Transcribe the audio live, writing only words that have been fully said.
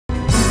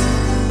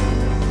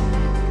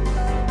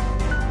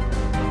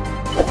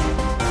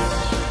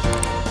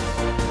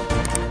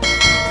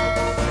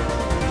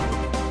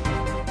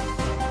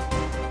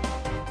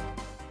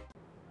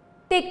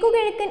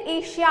തെക്കുകിഴക്കൻ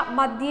Asia,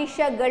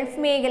 മധ്യേഷ്യ, Gulf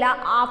മേഖല,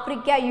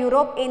 Africa,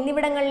 Europe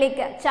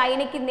എന്നിവിടങ്ങളിലേക്ക്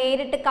ചൈനയ്ക്ക്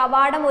നേരിട്ട്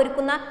കവാടം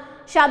ഒരുക്കുന്ന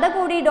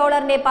ശതകോടി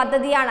ഡോളറിന്റെ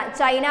പദ്ധതിയാണ്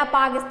ചൈന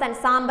പാകിസ്ഥാൻ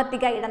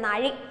സാമ്പത്തിക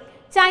ഇടനാഴി.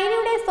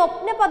 ചൈനയുടെ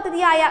സ്വപ്ന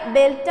പദ്ധതിയായ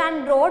ബെൽറ്റ്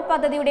ആൻഡ് റോഡ്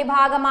പദ്ധതിയുടെ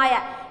ഭാഗമായ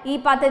ഈ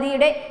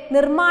പദ്ധതിയുടെ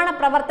നിർമ്മാണ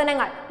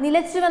പ്രവർത്തനങ്ങൾ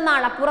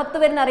നിലച്ചുവെന്നാണ്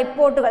പുറത്തുവരുന്ന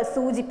റിപ്പോർട്ടുകൾ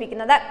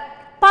സൂചിപ്പിക്കുന്നത്.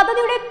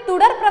 പദ്ധതിയുടെ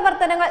തുടർ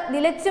പ്രവർത്തനങ്ങൾ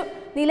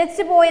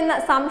നിലച്ചുപോയെന്ന്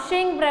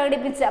സംശയം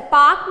പ്രകടിപ്പിച്ച്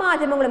പാക്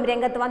മാധ്യമങ്ങളും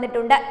രംഗത്ത്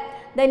വന്നിട്ടുണ്ട്.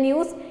 ദ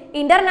ന്യൂസ്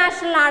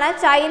ഇന്റർനാഷണലാണ്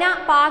ചൈന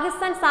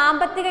പാകിസ്ഥാൻ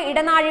സാമ്പത്തിക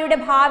ഇടനാഴിയുടെ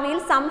ഭാവിയിൽ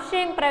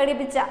സംശയം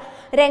പ്രകടിപ്പിച്ച്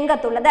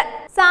രംഗത്തുള്ളത്.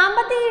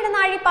 സാമ്പത്തിക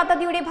ഇടനാഴി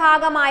പദ്ധതിയുടെ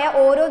ഭാഗമായ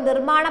ഓരോ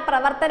നിർമ്മാണ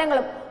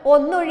പ്രവർത്തനങ്ങളും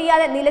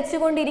ഒന്നൊഴിയാതെ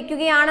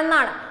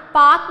നിലച്ചുകൊണ്ടിരിക്കുകയാണെന്നാണ്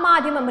പാക്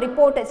മാധ്യമം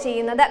റിപ്പോർട്ട്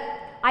ചെയ്യുന്നത്.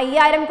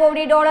 5000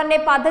 കോടി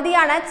ഡോളറിന്റെ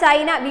പദ്ധതിയാണ്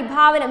ചൈന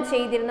വിഭാവനം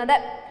ചെയ്തിരുന്നത്.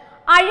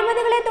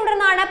 അഴിമതികളെ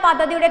തുടർന്നാണ്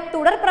പദ്ധതിയുടെ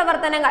തുടർ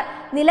പ്രവർത്തനങ്ങൾ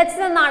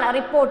നിലച്ചതെന്നാണ്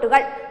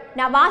റിപ്പോർട്ടുകൾ.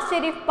 നവാസ്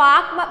ഷെരീഫ്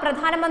പാക്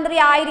പ്രധാനമന്ത്രി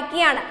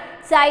ആയിരിക്കെയാണ്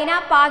ചൈന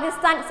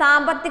പാകിസ്ഥാൻ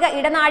സാമ്പത്തിക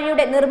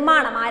ഇടനാഴിയുടെ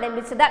നിർമ്മാണം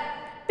ആരംഭിച്ചത്.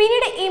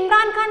 പിന്നീട്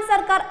ഇമ്രാൻഖാൻ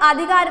സർക്കാർ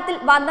അധികാരത്തിൽ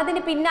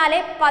വന്നതിന് പിന്നാലെ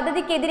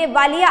പദ്ധതിക്കെതിരെ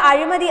വലിയ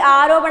അഴിമതി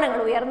ആരോപണങ്ങൾ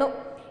ഉയർന്നു.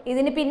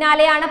 ഇതിന്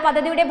പിന്നാലെയാണ്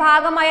പദ്ധതിയുടെ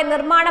ഭാഗമായ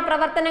നിർമ്മാണ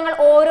പ്രവർത്തനങ്ങൾ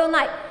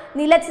ഓരോന്നായി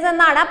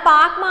നിലച്ചതെന്നാണ്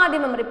പാക്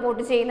മാധ്യമം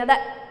റിപ്പോർട്ട് ചെയ്യുന്നത്.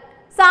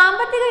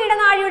 സാമ്പത്തിക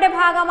ഇടനാഴിയുടെ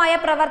ഭാഗമായ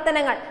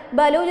പ്രവർത്തനങ്ങൾ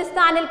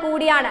ബലൂചിസ്ഥാനിൽ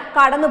കൂടിയാണ്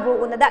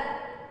കടന്നുപോകുന്നത്.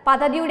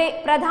 പദ്ധതിയുടെ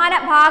പ്രധാന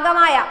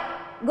ഭാഗമായ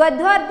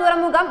ഗദ്വാർ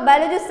തുറമുഖം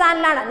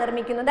ബലൂചിസ്ഥാനിലാണ്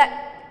നിർമ്മിക്കുന്നത്.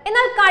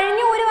 എന്നാൽ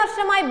കഴിഞ്ഞ ഒരു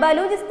വർഷമായി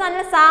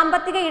ബലൂചിസ്ഥാനിൽ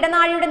സാമ്പത്തിക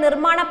ഇടനാഴിയുടെ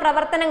നിർമ്മാണ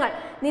പ്രവർത്തനങ്ങൾ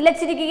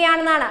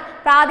നിലച്ചിരിക്കുകയാണെന്നാണ്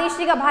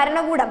പ്രാദേശിക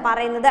ഭരണകൂടം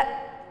പറയുന്നത്.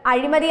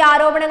 അഴിമതി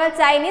ആരോപണങ്ങൾ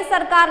ചൈനീസ്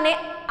സർക്കാരിനെ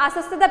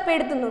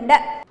അസ്വസ്ഥതപ്പെടുത്തുന്നുണ്ട്.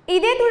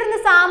 ഇതേ തുടർന്ന്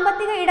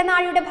സാമ്പത്തിക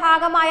ഇടനാഴിയുടെ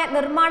ഭാഗമായ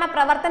നിർമ്മാണ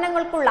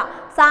പ്രവർത്തനങ്ങൾക്കുള്ള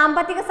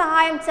സാമ്പത്തിക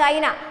സഹായം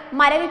ചൈന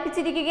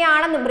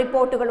മരവിപ്പിച്ചിരിക്കുകയാണെന്നും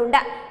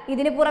റിപ്പോർട്ടുകളുണ്ട്.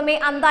 ഇതിനു പുറമെ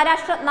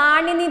അന്താരാഷ്ട്ര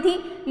നാണ്യനിധി,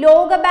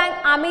 ലോകബാങ്ക്,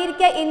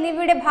 അമേരിക്ക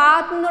എന്നിവയുടെ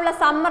ഭാഗത്തു നിന്നുള്ള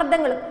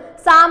സമ്മർദ്ദങ്ങളും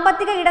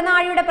സാമ്പത്തിക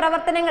ഇടനാഴിയുടെ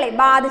പ്രവർത്തനങ്ങളെ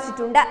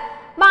ബാധിച്ചിട്ടുണ്ട്.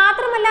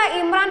 മാത്രമല്ല,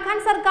 ഇമ്രാൻഖാൻ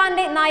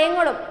സർക്കാരിന്റെ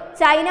നയങ്ങളും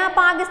ചൈന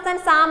പാകിസ്ഥാൻ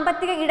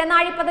സാമ്പത്തിക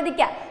ഇടനാഴി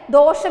പദ്ധതിക്ക്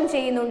ദോഷം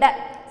ചെയ്യുന്നുണ്ട്.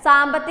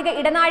 സാമ്പത്തിക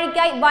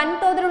ഇടനാഴിക്കായി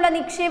വൻതോതിലുള്ള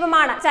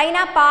നിക്ഷേപമാണ് ചൈന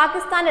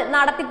പാകിസ്ഥാനിൽ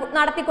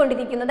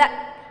നടത്തിക്കൊണ്ടിരിക്കുന്നത്.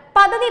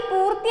 പദ്ധതി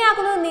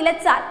പൂർത്തിയാക്കുന്നത്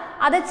നിലച്ചാൽ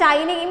അത്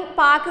ചൈനയും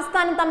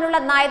പാകിസ്ഥാനും തമ്മിലുള്ള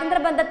നയതന്ത്ര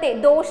ബന്ധത്തെ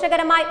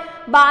ദോഷകരമായി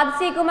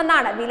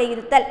ബാധിച്ചേക്കുമെന്നാണ്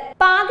വിലയിരുത്തൽ.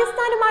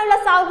 പാകിസ്ഥാനുമായുള്ള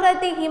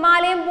സൗഹൃദത്തെ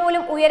ഹിമാലയം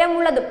പോലും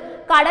ഉയരമുള്ളതും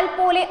കടൽ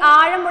പോലെ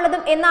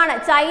ആഴമുള്ളതും എന്നാണ്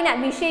ചൈന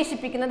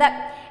വിശേഷിപ്പിക്കുന്നത്.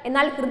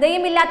 എന്നാൽ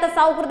ഹൃദയമില്ലാത്ത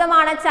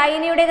സൗഹൃദമാണ്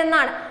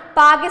ചൈനയുടേതെന്നാണ്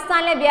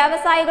പാകിസ്ഥാനിലെ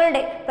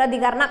വ്യവസായികളുടെ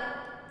പ്രതികരണം.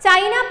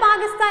 ചൈന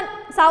പാകിസ്ഥാൻ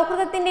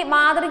സൗഹൃദത്തിന്റെ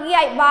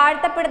മാതൃകയായി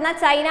വാഴ്ത്തപ്പെടുന്ന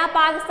China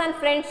Pakistan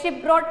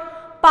friendship road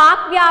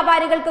Pak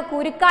വ്യാപാരികൾക്ക്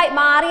കുരുക്കായി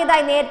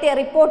മാറിയതായി നേരത്തെ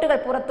റിപ്പോർട്ടുകൾ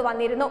പുറത്തു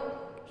വന്നിരുന്നു.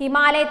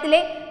 ഹിമാലയത്തിലെ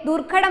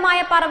ദുർഘടമായ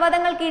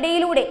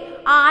പർവ്വതങ്ങൾക്കിടയിലൂടെ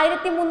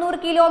 1300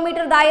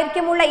 കിലോമീറ്റർ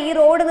ദൈർഘ്യമുള്ള ഈ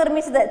റോഡ്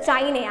നിർമ്മിച്ചത്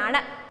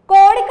ചൈനയാണ്.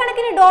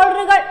 കോടിക്കണക്കിന്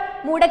ഡോളറുകൾ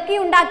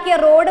മുടക്കിയുണ്ടാക്കിയ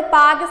റോഡ്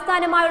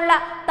പാകിസ്ഥാനുമായുള്ള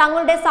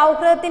തങ്ങളുടെ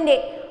സൗഹൃദത്തിന്റെ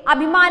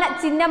അഭിമാന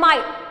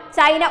ചിഹ്നമായി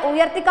ചൈന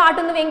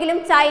ഉയർത്തിക്കാട്ടുന്നുവെങ്കിലും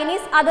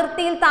ചൈനീസ്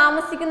അതിർത്തിയിൽ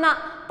താമസിക്കുന്ന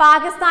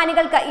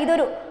പാകിസ്ഥാനികൾക്ക്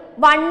ഇതൊരു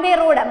വൺ വേ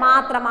റോഡ്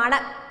മാത്രമാണ്.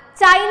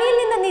 ചൈനയിൽ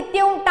നിന്ന്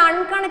നിത്യവും ടൺ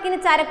കണക്കിന്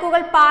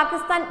ചരക്കുകൾ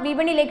പാകിസ്ഥാൻ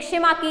വിപണി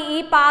ലക്ഷ്യമാക്കി ഈ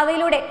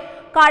പാതയിലൂടെ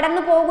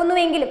കടന്നു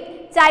പോകുന്നുവെങ്കിലും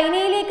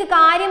ചൈനയിലേക്ക്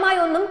കാര്യമായി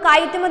ഒന്നും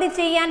കയറ്റുമതി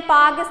ചെയ്യാൻ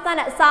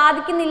പാകിസ്ഥാന്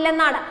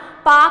സാധിക്കുന്നില്ലെന്നാണ്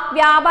പാക്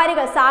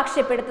വ്യാപാരികൾ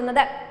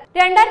സാക്ഷ്യപ്പെടുത്തുന്നത്.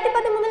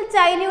 2013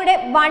 ചൈനയുടെ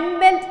വൺ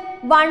ബെൽറ്റ്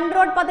വൺ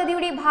റോഡ്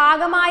പദ്ധതിയുടെ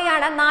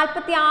ഭാഗമായാണ്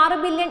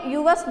 $46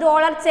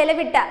 ബില്യൺ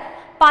ചെലവിട്ട്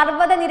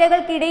പർവ്വത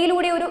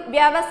നിരകൾക്കിടയിലൂടെ ഒരു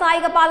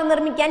വ്യാവസായിക പാത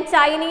നിർമ്മിക്കാൻ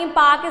ചൈനയും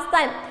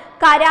പാകിസ്ഥാനും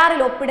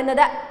കരാറിൽ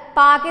ഒപ്പിടുന്നത്.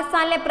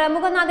 പാകിസ്ഥാനിലെ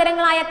പ്രമുഖ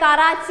നഗരങ്ങളായ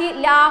കറാച്ചി,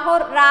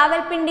 ലാഹോർ,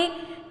 റാവൽപിണ്ടി,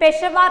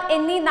 പെഷവാർ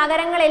എന്നീ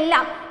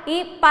നഗരങ്ങളെല്ലാം ഈ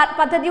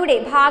പദ്ധതിയുടെ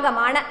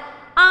ഭാഗമാണ്.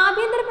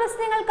 ആഭ്യന്തര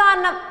പ്രശ്നങ്ങൾ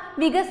കാരണം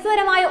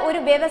വികസ്വരമായ ഒരു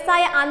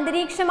വ്യവസായ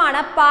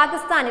അന്തരീക്ഷമാണ്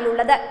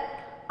പാകിസ്ഥാനിലുള്ളത്.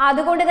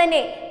 അതുകൊണ്ട്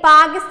തന്നെ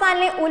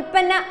പാകിസ്ഥാനിലെ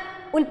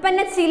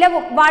ഉൽപ്പന്ന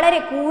ചിലവും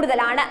വളരെ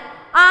കൂടുതലാണ്.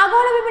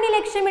 ആഗോള വിപണി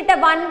ലക്ഷ്യമിട്ട്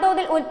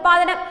വൻതോതിൽ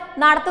ഉൽപാദനം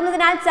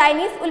നടത്തുന്നതിനാൽ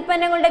ചൈനീസ്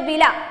ഉൽപ്പന്നങ്ങളുടെ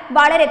വില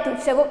വളരെ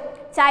തുച്ഛവും.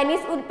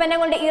 ചൈനീസ്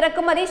ഉൽപ്പന്നങ്ങളുടെ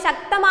ഇറക്കുമതി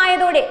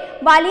ശക്തമായതോടെ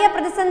വലിയ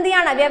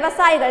പ്രതിസന്ധിയാണ്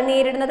വ്യവസായികൾ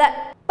നേരിടുന്നത്.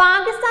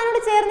 പാകിസ്ഥാനോട്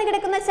ചേർന്ന്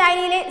കിടക്കുന്ന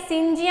ചൈനയിലെ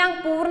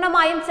സിൻജിയാങ്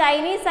പൂർണ്ണമായും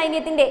ചൈനീസ്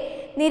സൈന്യത്തിന്റെ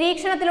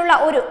നിരീക്ഷണത്തിലുള്ള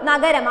ഒരു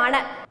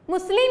നഗരമാണ്.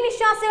 മുസ്ലിം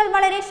വിശ്വാസികൾ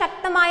വളരെ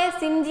ശക്തമായ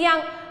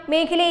സിൻജിയാങ്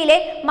മേഖലയിലെ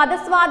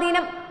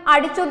മതസ്വാധീനം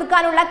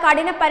അടിച്ചൊതുക്കാനുള്ള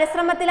കഠിന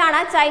പരിശ്രമത്തിലാണ്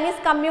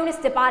ചൈനീസ്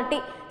കമ്മ്യൂണിസ്റ്റ് പാർട്ടി.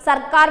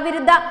 സർക്കാർ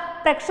വിരുദ്ധ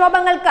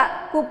പ്രക്ഷോഭങ്ങൾക്ക്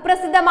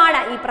കുപ്രസിദ്ധമാണ്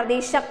ഈ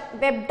പ്രദേശം.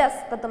 Web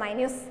desk Tatwamayi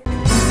news.